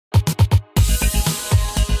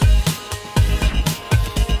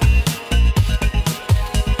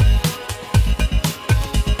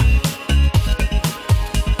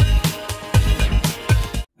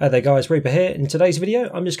Hi there guys, Reaper here. In today's video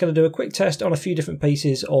I'm just going to do a quick test on a few different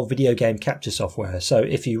pieces of video game capture software. So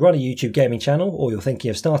if you run a YouTube gaming channel or you're thinking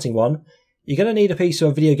of starting one, you're going to need a piece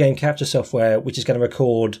of video game capture software which is going to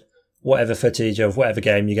record whatever footage of whatever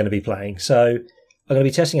game you're going to be playing. So I'm going to be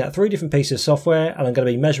testing out 3 different pieces of software and I'm going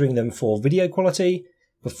to be measuring them for video quality,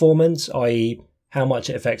 performance, i.e. how much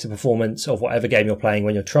it affects the performance of whatever game you're playing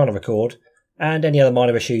when you're trying to record, and any other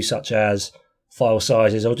minor issues such as file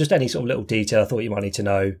sizes or just any sort of little detail I thought you might need to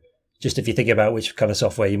know, just if you're thinking about which kind of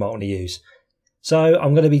software you might want to use. So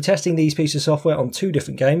I'm going to be testing these pieces of software on 2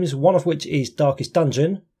 different games, one of which is Darkest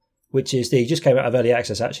Dungeon, which is just came out of early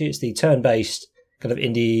access actually. It's the turn-based kind of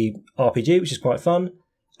indie RPG, which is quite fun.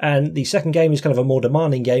 And the second game is kind of a more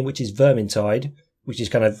demanding game, which is Vermintide, which is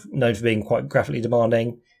kind of known for being quite graphically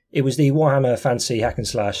demanding. It was the Warhammer Fantasy hack and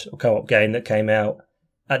slash or co-op game that came out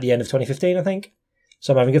at the end of 2015, I think.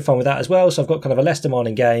 So I'm having good fun with that as well. So I've got kind of a less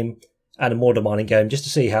demanding game and a more demanding game just to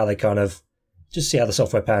see how they just see how the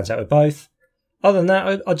software pans out with both. Other than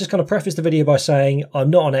that, I'll just kind of preface the video by saying I'm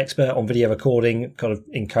not an expert on video recording, kind of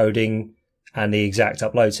encoding and the exact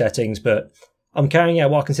upload settings, but I'm carrying out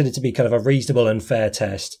what I consider to be kind of a reasonable and fair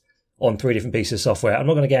test on 3 different pieces of software. I'm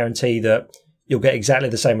not going to guarantee that you'll get exactly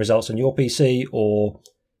the same results on your PC, or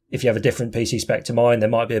if you have a different PC spec to mine, there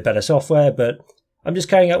might be a better software, but I'm just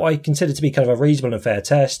carrying out what I consider to be kind of a reasonable and fair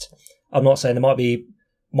test. I'm not saying there might be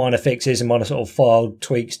minor fixes and minor sort of file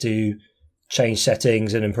tweaks to change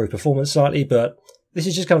settings and improve performance slightly, but this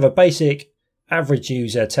is just kind of a basic average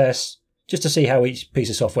user test just to see how each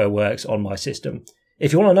piece of software works on my system.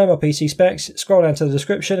 If you want to know my PC specs, scroll down to the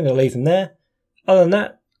description. I'm going to leave them there. Other than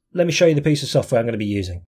that, let me show you the piece of software I'm going to be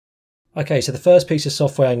using. Okay, so the first piece of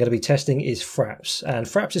software I'm going to be testing is Fraps, and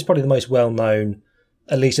Fraps is probably the most well-known,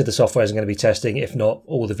 at least of the softwares I'm going to be testing, if not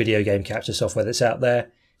all the video game capture software that's out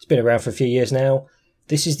there. It's been around for a few years now.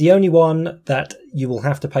 This is the only one that you will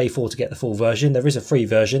have to pay for to get the full version. There is a free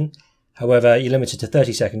version. However, you're limited to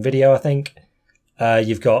 30-second video, I think.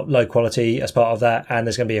 You've got low quality as part of that, and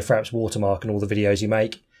there's going to be a Fraps watermark in all the videos you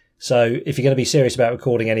make. So if you're going to be serious about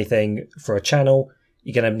recording anything for a channel,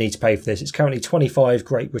 you're going to need to pay for this. It's currently 25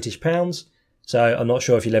 Great British pounds. So I'm not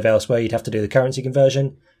sure if you live elsewhere, you'd have to do the currency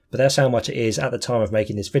conversion, but that's how much it is at the time of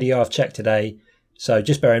making this video. I've checked today. So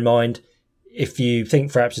just bear in mind, if you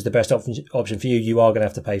think Fraps is the best option for you, you are going to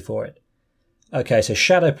have to pay for it. Okay, so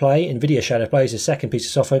Shadowplay, NVIDIA Shadowplay is the second piece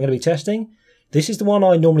of software I'm going to be testing. This is the one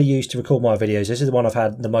I normally use to record my videos. This is the one I've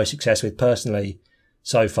had the most success with personally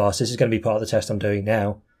so far. So this is going to be part of the test I'm doing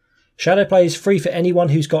now. Shadowplay is free for anyone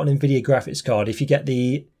who's got an NVIDIA graphics card. If you get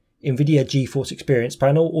the NVIDIA GeForce Experience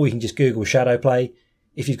panel, or you can just Google Shadowplay.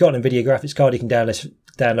 If you've got an NVIDIA graphics card, you can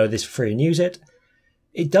download this for free and use it.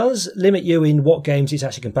 It does limit you in what games it's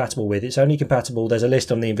actually compatible with. It's only compatible, there's a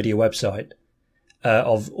list on the NVIDIA website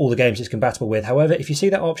of all the games it's compatible with. However, if you see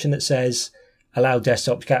that option that says allow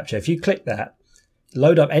desktop capture, if you click that,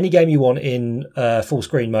 load up any game you want in full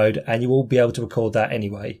screen mode and you will be able to record that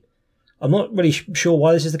anyway. I'm not really sure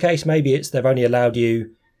why this is the case. Maybe it's they've only allowed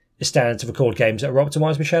you a standard to record games that are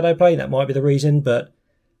optimized with Shadowplay. That might be the reason, but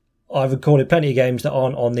I've recorded plenty of games that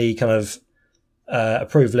aren't on the kind of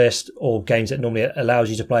approved list or games that normally allows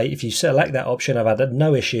you to play. If you select that option, I've had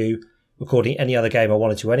no issue recording any other game I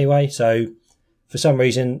wanted to anyway. So for some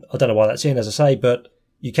reason, I don't know why that's in, as I say, but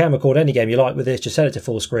you can record any game you like with this. Just set it to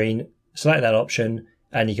full screen, select that option,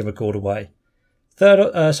 and you can record away.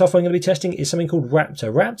 Third software I'm going to be testing is something called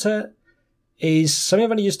Raptr. Raptr is something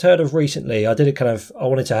I've only just heard of recently. I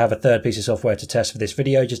wanted to have a third piece of software to test for this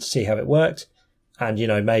video just to see how it worked. And, you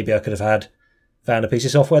know, maybe I could have found a piece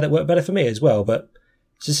of software that worked better for me as well. But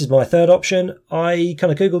this is my third option. I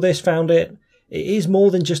kind of Googled this, found it. It is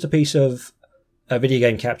more than just a piece of video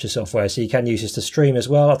game capture software. So you can use this to stream as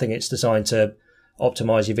well. I think it's designed to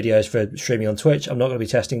optimize your videos for streaming on Twitch. I'm not going to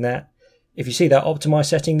be testing that. If you see that optimize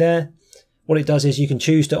setting there, what it does is you can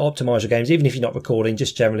choose to optimize your games, even if you're not recording,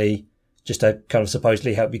 just generally, just to kind of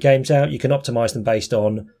supposedly help your games out. You can optimize them based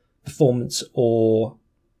on performance or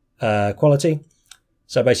quality.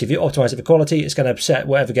 So basically, if you optimize it for quality, it's going to set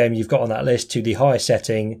whatever game you've got on that list to the highest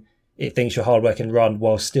setting it thinks your hardware can run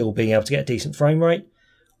while still being able to get a decent frame rate.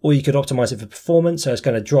 Or you could optimize it for performance, so it's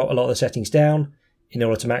going to drop a lot of the settings down in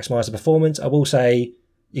order to maximize the performance. I will say,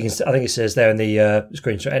 I think it says there in the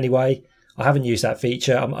screenshot anyway, I haven't used that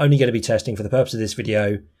feature. I'm only going to be testing for the purpose of this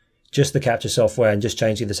video just the capture software and just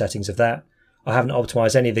changing the settings of that. I haven't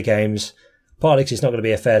optimized any of the games, partly because it's not going to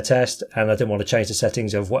be a fair test, and I didn't want to change the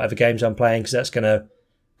settings of whatever games I'm playing because that's going to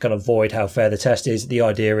kind of void how fair the test is. The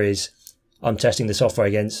idea is I'm testing the software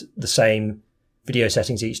against the same video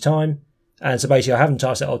settings each time. And so basically I haven't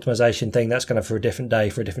touched that optimization thing. That's kind of for a different day,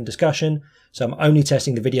 for a different discussion. So I'm only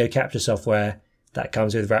testing the video capture software that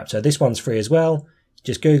comes with Raptr. This one's free as well.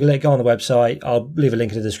 Just Google it, go on the website. I'll leave a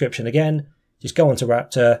link in the description again. Just go onto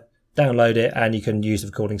Raptr, download it, and you can use the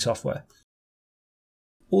recording software.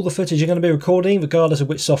 All the footage you're going to be recording, regardless of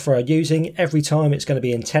which software you're using, every time it's going to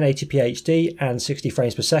be in 1080p HD and 60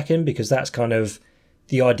 frames per second, because that's kind of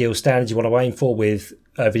the ideal standard you want to aim for with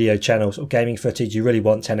video channels or gaming footage. You really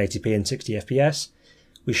want 1080p and 60 FPS.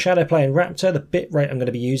 With Shadowplay and Raptr, the bitrate I'm going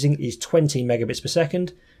to be using is 20 megabits per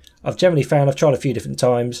second. I've generally found, I've tried a few different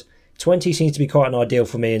times, 20 seems to be quite an ideal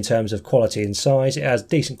for me in terms of quality and size. It has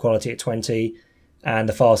decent quality at 20 and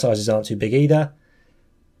the file sizes aren't too big either.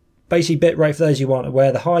 Basic bitrate, for those you aren't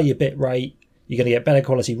aware, the higher your bitrate, you're going to get better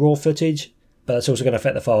quality raw footage, but that's also going to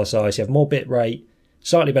affect the file size. You have more bitrate,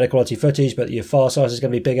 slightly better quality footage, but your file size is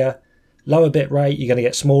going to be bigger. Lower bitrate, you're going to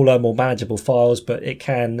get smaller, more manageable files, but it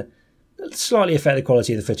can slightly affect the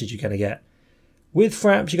quality of the footage you're going to get. With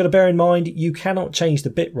Fraps, you've got to bear in mind you cannot change the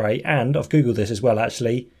bitrate, and I've googled this as well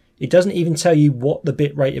actually, it doesn't even tell you what the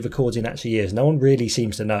bitrate of recording actually is. No one really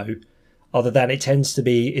seems to know, other than it tends to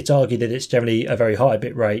be, it's argued that it's generally a very high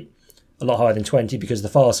bitrate, a lot higher than 20, because the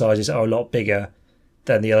file sizes are a lot bigger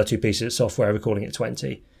than the other two pieces of software recording at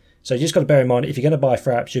 20. So you just got to bear in mind, if you're going to buy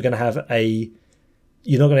Fraps, you're going to have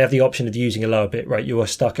you're not going to have the option of using a lower bitrate. You are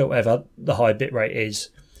stuck at whatever the high bitrate is.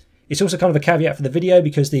 It's also kind of a caveat for the video,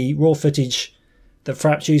 because the raw footage that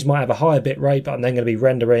Fraps use might have a higher bitrate, but I'm then going to be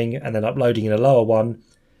rendering and then uploading in a lower one.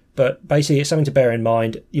 But basically, it's something to bear in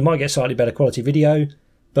mind. You might get slightly better quality video,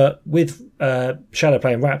 but with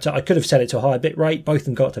Shadowplay and Raptr, I could have set it to a higher bitrate. Both of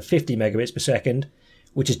them got to 50 megabits per second,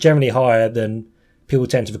 which is generally higher than people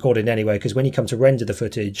tend to record in anyway, because when you come to render the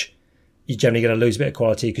footage, you're generally going to lose a bit of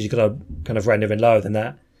quality because you've got to kind of render in lower than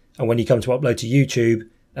that. And when you come to upload to YouTube,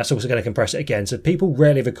 that's also going to compress it again. So people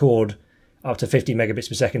rarely record up to 50 megabits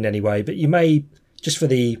per second anyway, but you may, just for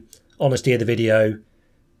the honesty of the video,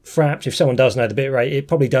 Fraps, if someone does know the bitrate, it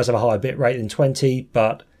probably does have a higher bitrate than 20,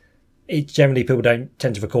 but it generally people don't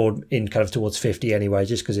tend to record in kind of towards 50 anyway,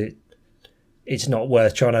 just because it's not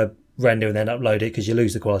worth trying to render and then upload it because you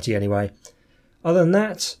lose the quality anyway. Other than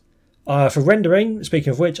that, for rendering, speaking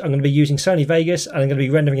of which, I'm going to be using Sony Vegas, and I'm going to be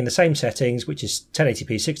rendering in the same settings, which is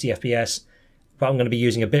 1080p 60 FPS, but I'm going to be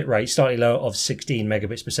using a bitrate slightly lower of 16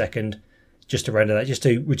 megabits per second just to render that, just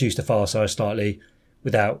to reduce the file size slightly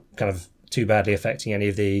without kind of too badly affecting any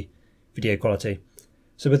of the video quality.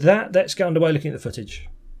 So with that, let's get underway looking at the footage.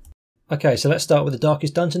 Okay, so let's start with the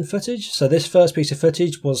Darkest Dungeon footage. So this first piece of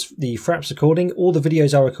footage was the Fraps recording. All the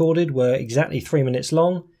videos I recorded were exactly 3 minutes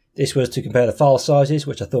long. This was to compare the file sizes,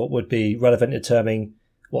 which I thought would be relevant in determining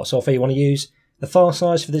what software you want to use. The file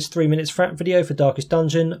size for this 3 minutes Frap video for Darkest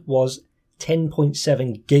Dungeon was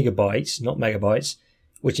 10.7 gigabytes, not megabytes,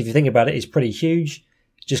 which if you think about it is pretty huge.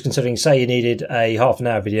 Just considering, say you needed a half an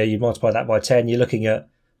hour video, you'd multiply that by 10, you're looking at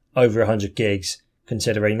over 100 gigs,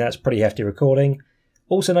 considering that's pretty hefty recording.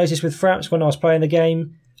 Also noticed with Fraps, when I was playing the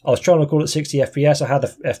game, I was trying to record at 60 FPS. I had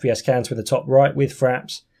the FPS counter in the top right with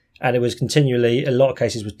Fraps, and it was continually, in a lot of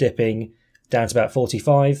cases, was dipping down to about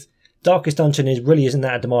 45. Darkest Dungeon really isn't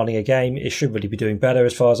that demanding a game. It should really be doing better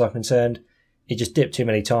as far as I'm concerned. It just dipped too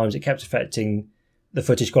many times. It kept affecting the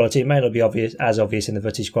footage quality. It may not be as obvious in the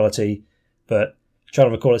footage quality, but trying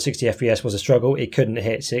to record at 60 FPS was a struggle. It couldn't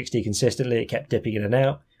hit 60 consistently. It kept dipping in and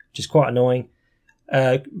out, which is quite annoying.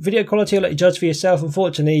 Video quality, I'll let you judge for yourself.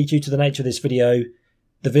 Unfortunately, due to the nature of this video,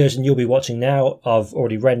 the version you'll be watching now, I've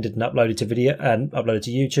already rendered and uploaded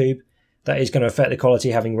to YouTube. That is going to affect the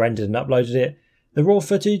quality having rendered and uploaded it. The raw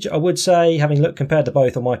footage, I would say, having looked compared to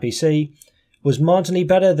both on my PC, was marginally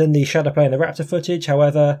better than the Shadowplay and the Raptr footage.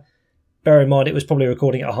 However, bear in mind it was probably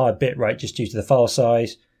recording at a higher bitrate just due to the file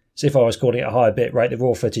size. So if I was recording at a higher bitrate, the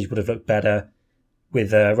raw footage would have looked better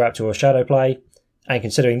with Raptr or Shadowplay. And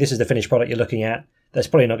considering this is the finished product you're looking at, there's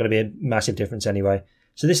probably not going to be a massive difference anyway.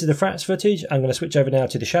 So this is the Fraps footage. I'm going to switch over now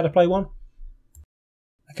to the Shadowplay one.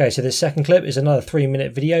 Okay, so this second clip is another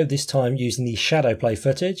 3-minute video, this time using the Shadowplay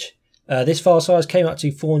footage. This file size came up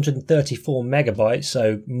to 434 megabytes,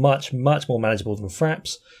 so much more manageable than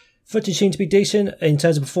Fraps. Footage seemed to be decent in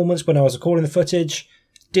terms of performance when I was recording the footage.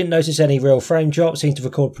 Didn't notice any real frame drop, seemed to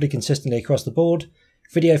record pretty consistently across the board.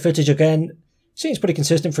 Video footage again, seems pretty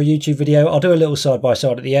consistent for a YouTube video. I'll do a little side by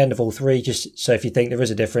side at the end of all three, just so if you think there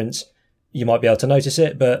is a difference, you might be able to notice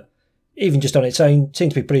it, but even just on its own,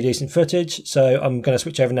 seems to be pretty decent footage. So I'm going to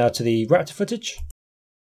switch over now to the Raptr footage.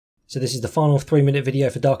 So this is the final 3-minute video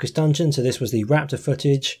for Darkest Dungeon. So this was the Raptr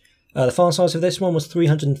footage. The file size of this one was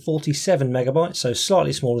 347 megabytes, so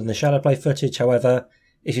slightly smaller than the Shadowplay footage. However,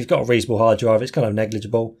 if you've got a reasonable hard drive, it's kind of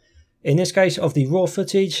negligible. In this case, of the raw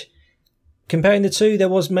footage, comparing the two, there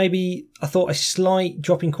was maybe, I thought, a slight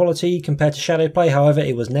drop in quality compared to Shadowplay. However,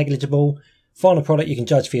 it was negligible. Final product you can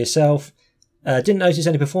judge for yourself. Didn't notice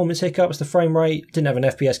any performance hiccups. The frame rate didn't have an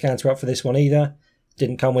FPS counter up for this one either.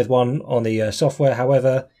 Didn't come with one on the software,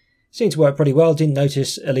 however. Seemed to work pretty well. Didn't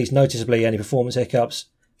notice, at least noticeably, any performance hiccups.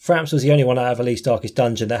 Fraps was the only one out of at least Darkest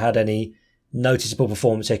Dungeon that had any noticeable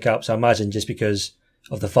performance hiccups, I imagine just because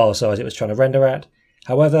of the file size it was trying to render at.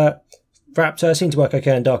 However, Raptr seemed to work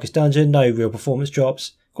okay in Darkest Dungeon, no real performance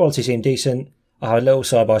drops. Quality seemed decent. I have a little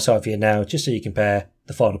side by side for you now, just so you compare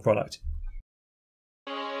the final product.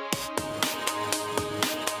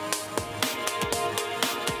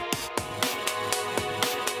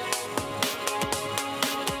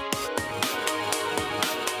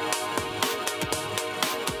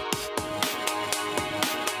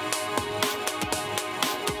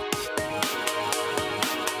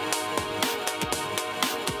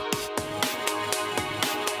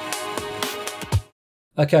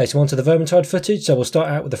 Okay, so on to the Vermintide footage. So we'll start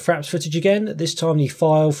out with the Fraps footage again. This time the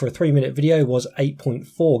file for a 3-minute video was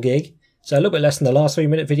 8.4 gig. So a little bit less than the last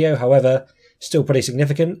 3-minute video, however, still pretty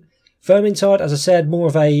significant. Vermintide, as I said, more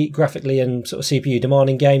of a graphically and sort of CPU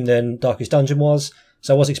demanding game than Darkest Dungeon was.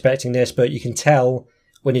 So I was expecting this, but you can tell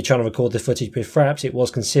when you're trying to record the footage with Fraps, it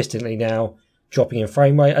was consistently now dropping in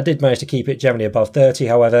frame rate. I did manage to keep it generally above 30,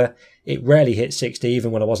 however, it rarely hit 60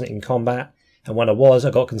 even when I wasn't in combat. And when I was,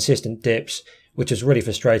 I got consistent dips, which was really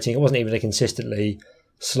frustrating. It wasn't even a consistently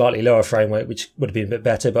slightly lower frame rate, which would have been a bit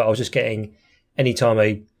better, but I was just getting, anytime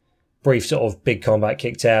a brief sort of big combat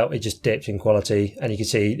kicked out, it just dipped in quality, and you can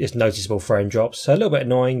see it's noticeable frame drops. So a little bit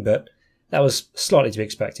annoying, but that was slightly to be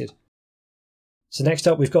expected. So next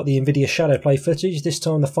up, we've got the NVIDIA Shadowplay footage. This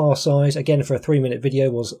time the file size, again for a 3-minute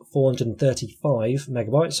video, was 435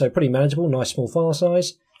 megabytes, so pretty manageable, nice small file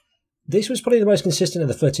size. This was probably the most consistent of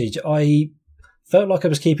the footage. I felt like I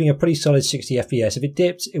was keeping a pretty solid 60 FPS. If it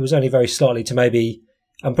dipped, it was only very slightly to maybe,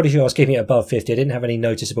 I'm pretty sure I was keeping it above 50. I didn't have any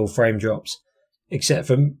noticeable frame drops, except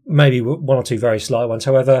for maybe one or two very slight ones.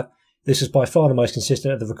 However, this was by far the most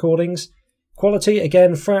consistent of the recordings. Quality,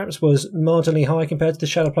 again, Fraps was marginally high compared to the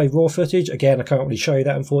Shadowplay raw footage. Again, I can't really show you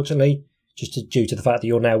that, unfortunately, just due to the fact that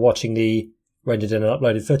you're now watching the rendered and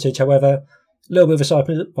uploaded footage. However, a little bit of a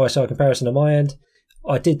side-by-side comparison on my end.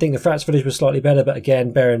 I did think the Fraps footage was slightly better, but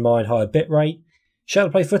again, bear in mind higher bitrate.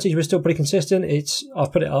 Shadowplay footage was still pretty consistent.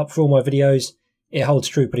 I've put it up for all my videos. It holds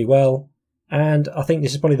true pretty well. And I think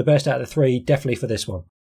this is probably the best out of the three, definitely for this one.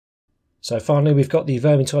 So finally, we've got the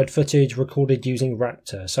Vermintide footage recorded using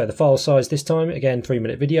Raptr. So the file size this time, again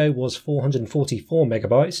 3-minute video, was 444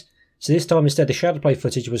 megabytes. So this time instead the Shadowplay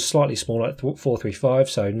footage was slightly smaller at 435,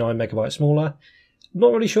 so 9 megabytes smaller.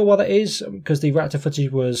 Not really sure why that is, because the Raptr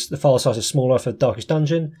footage the file size is smaller for Darkest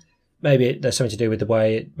Dungeon. Maybe there's something to do with the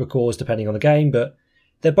way it records depending on the game, but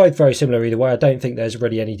they're both very similar either way. I don't think there's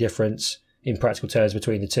really any difference in practical terms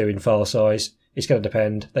between the two in file size. It's going to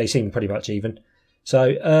depend. They seem pretty much even.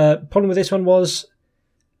 So, problem with this one was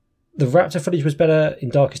the Raptr footage was better in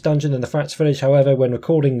Darkest Dungeon than the Fraps footage. However, when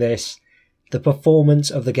recording this, the performance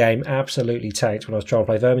of the game absolutely tanked when I was trying to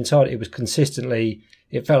play Vermintide. It was consistently,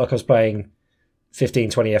 it felt like I was playing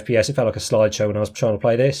 15, 20 FPS. It felt like a slideshow when I was trying to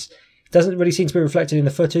play this. It doesn't really seem to be reflected in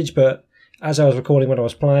the footage, but as I was recording when I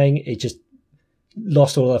was playing, it just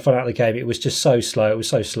lost all the fun out of the game. It was just so slow. It was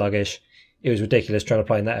so sluggish. It was ridiculous trying to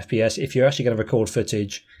play in that FPS. If you're actually going to record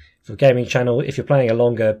footage for a gaming channel, if you're playing a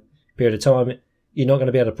longer period of time, you're not going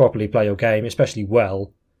to be able to properly play your game, especially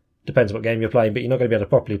well. Depends what game you're playing, but you're not going to be able to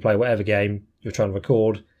properly play whatever game you're trying to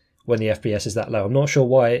record when the FPS is that low. I'm not sure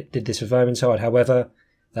why it did this with Vermintide, however,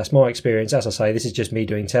 that's my experience. As I say, this is just me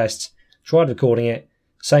doing tests. Tried recording it,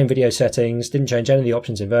 same video settings, didn't change any of the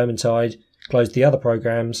options in Vermintide, closed the other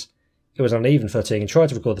programs. It was on uneven footing and tried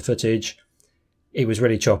to record the footage. It was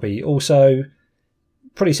really choppy. Also,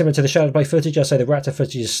 pretty similar to the Shadowplay footage. I'd say the Raptr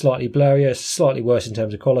footage is slightly blurrier, slightly worse in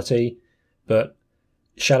terms of quality, but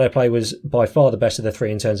Shadowplay was by far the best of the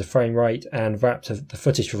three in terms of frame rate, and Raptr, the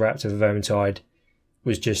footage for Raptr for Vermintide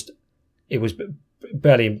was just, it was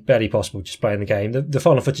barely possible just playing the game. The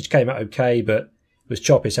final footage came out okay, but it was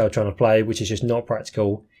choppy as hell trying to play, which is just not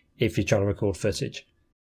practical if you're trying to record footage.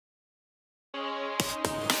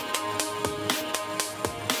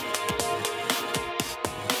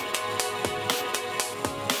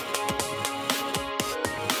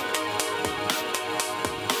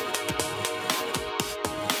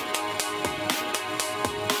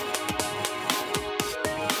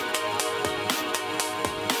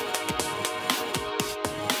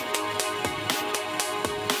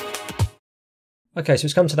 Okay, so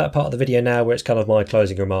it's come to that part of the video now where it's kind of my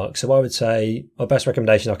closing remarks. So I would say my best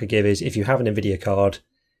recommendation I could give is if you have an NVIDIA card,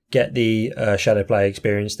 get the Shadowplay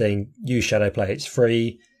experience thing, use Shadowplay, it's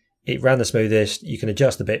free, it ran the smoothest, you can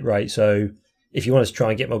adjust the bit rate, so if you want to try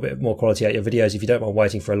and get a bit more quality out of your videos, if you don't mind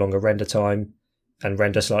waiting for a longer render time and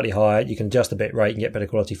render slightly higher, you can adjust the bitrate and get better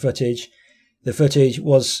quality footage. The footage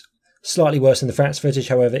was slightly worse than the Fraps footage,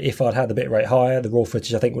 however, if I'd had the bitrate higher, the raw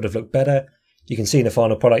footage I think would have looked better. You can see in the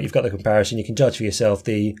final product, you've got the comparison, you can judge for yourself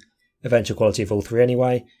the eventual quality of all three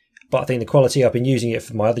anyway. But I think the quality, I've been using it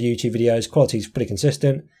for my other YouTube videos, quality is pretty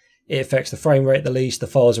consistent. It affects the frame rate the least, the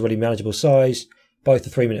files are really manageable size. Both the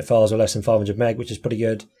 3-minute files are less than 500 meg, which is pretty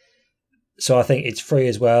good. So I think it's free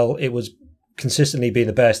as well. It was consistently being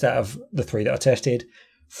the best out of the three that I tested.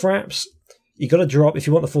 Fraps, you got to drop, if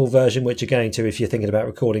you want the full version, which you're going to if you're thinking about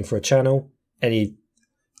recording for a channel, any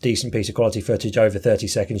decent piece of quality footage over 30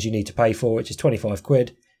 seconds you need to pay for, which is 25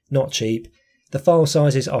 quid, not cheap. The file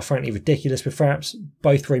sizes are frankly ridiculous with Fraps.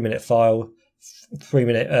 Both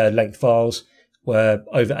 3-minute length files were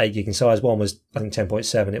over 8 gig in size. One was, I think,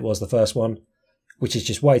 10.7, it was the first one, which is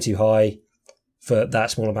just way too high for that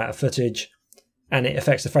small amount of footage, and it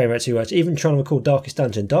affects the frame rate too much. Even trying to record Darkest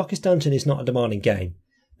Dungeon is not a demanding game,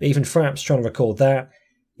 but even Fraps trying to record that,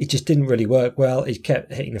 it just didn't really work well. It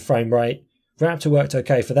kept hitting the frame rate. Raptr worked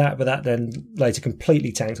okay for that, but that then later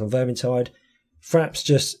completely tanked on Vermintide. Fraps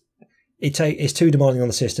just, it's too demanding on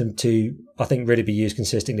the system to, I think, really be used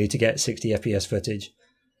consistently to get 60 FPS footage.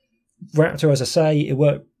 Raptr, as I say, it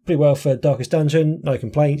worked pretty well for Darkest Dungeon, no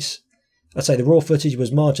complaints. I'd say the raw footage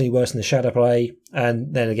was marginally worse than the Shadowplay,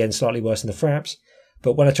 and then again slightly worse than the Fraps.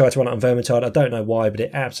 But when I tried to run it on Vermintide, I don't know why, but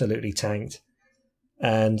it absolutely tanked.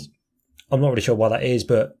 And I'm not really sure why that is,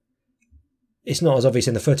 but it's not as obvious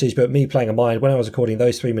in the footage. But me playing on mine, when I was recording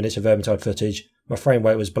those 3 minutes of Vermintide footage, my frame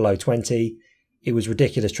rate was below 20. It was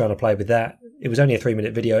ridiculous trying to play with that. It was only a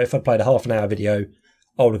 3-minute video. If I'd played a half-an-hour video,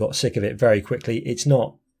 I would have got sick of it very quickly. It's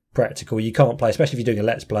not practical. You can't play, especially if you're doing a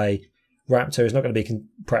Let's Play. Raptr is not going to be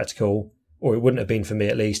practical, or it wouldn't have been for me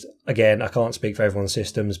at least. Again, I can't speak for everyone's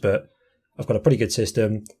systems, but I've got a pretty good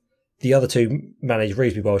system. The other two managed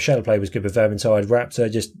reasonably well. Shadowplay was good with Vermintide.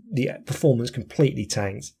 Raptr, just the performance completely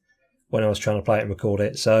tanked when I was trying to play it and record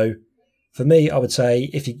it. So for me, I would say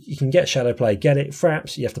if you can get Shadowplay, get it.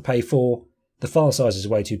 Fraps, you have to pay for. The file size is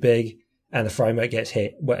way too big, and the frame rate gets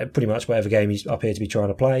hit pretty much whatever game you appear to be trying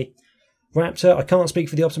to play. Raptr, I can't speak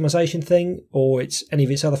for the optimization thing or any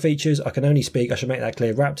of its other features. I can only speak, I should make that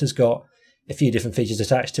clear. Raptr's got a few different features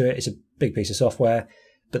attached to it. It's a big piece of software,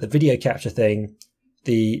 but the video capture thing,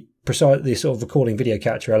 the sort of recording video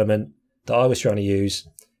capture element that I was trying to use,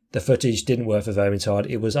 the footage didn't work for Vermintide.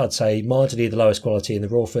 It was, I'd say, marginally the lowest quality in the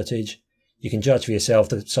raw footage. You can judge for yourself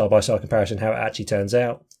the side-by-side comparison how it actually turns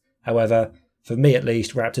out. However, for me at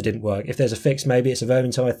least, Raptr didn't work. If there's a fix, maybe it's a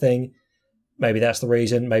Vermintide thing. Maybe that's the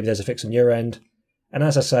reason. Maybe there's a fix on your end. And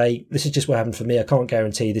as I say, this is just what happened for me. I can't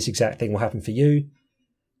guarantee this exact thing will happen for you.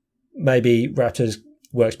 Maybe Raptr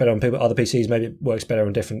works better on other PCs. Maybe it works better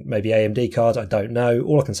on different, maybe AMD cards. I don't know.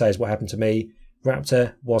 All I can say is what happened to me.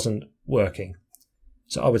 Raptr wasn't working.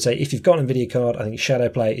 So I would say if you've got an NVIDIA card, I think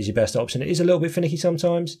Shadowplay is your best option. It is a little bit finicky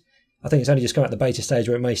sometimes. I think it's only just come out the beta stage,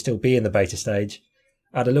 where it may still be in the beta stage.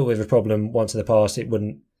 I had a little bit of a problem once in the past. It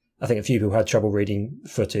wouldn't. I think a few people had trouble reading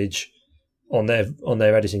footage on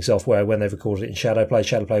their editing software when they've recorded it in Shadowplay.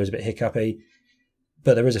 Shadowplay was a bit hiccupy,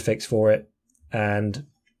 but there is a fix for it, and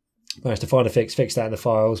managed to find a fix that in the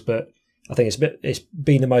files. But I think it's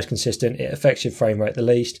been the most consistent. It affects your frame rate the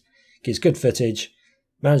least, gives good footage,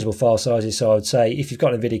 manageable file sizes. So I would say if you've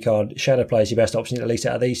got an NVIDIA card, Shadowplay is your best option, at least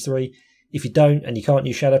out of these three. If you don't and you can't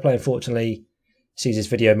use Shadowplay, unfortunately, Caesar's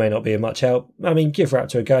video may not be of much help. I mean, give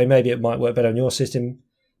Raptr a go. Maybe it might work better on your system.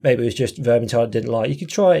 Maybe it was just Vermintide didn't like. You could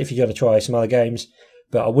try it if you're going to try some other games,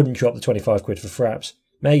 but I wouldn't drop the 25 quid for Fraps.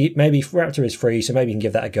 Maybe Raptr is free, so maybe you can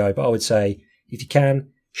give that a go. But I would say, if you can,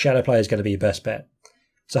 Shadowplay is going to be your best bet.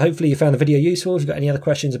 So hopefully you found the video useful. If you've got any other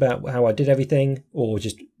questions about how I did everything, or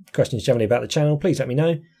just questions generally about the channel, please let me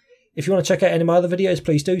know. If you want to check out any of my other videos,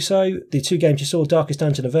 please do so. The two games you saw, Darkest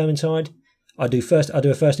Dungeon and Vermintide, I do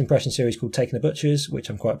a first impression series called Taking the Butchers, which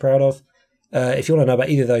I'm quite proud of. If you want to know about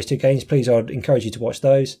either of those two games, please, I'd encourage you to watch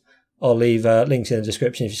those. I'll leave links in the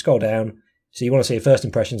description if you scroll down. So you want to see first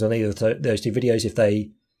impressions on either of those two videos.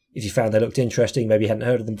 If you found they looked interesting, maybe you hadn't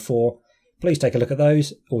heard of them before, please take a look at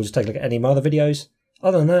those, or just take a look at any of my other videos.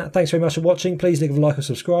 Other than that, thanks very much for watching. Please leave a like or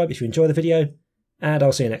subscribe if you enjoy the video, and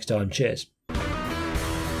I'll see you next time. Cheers.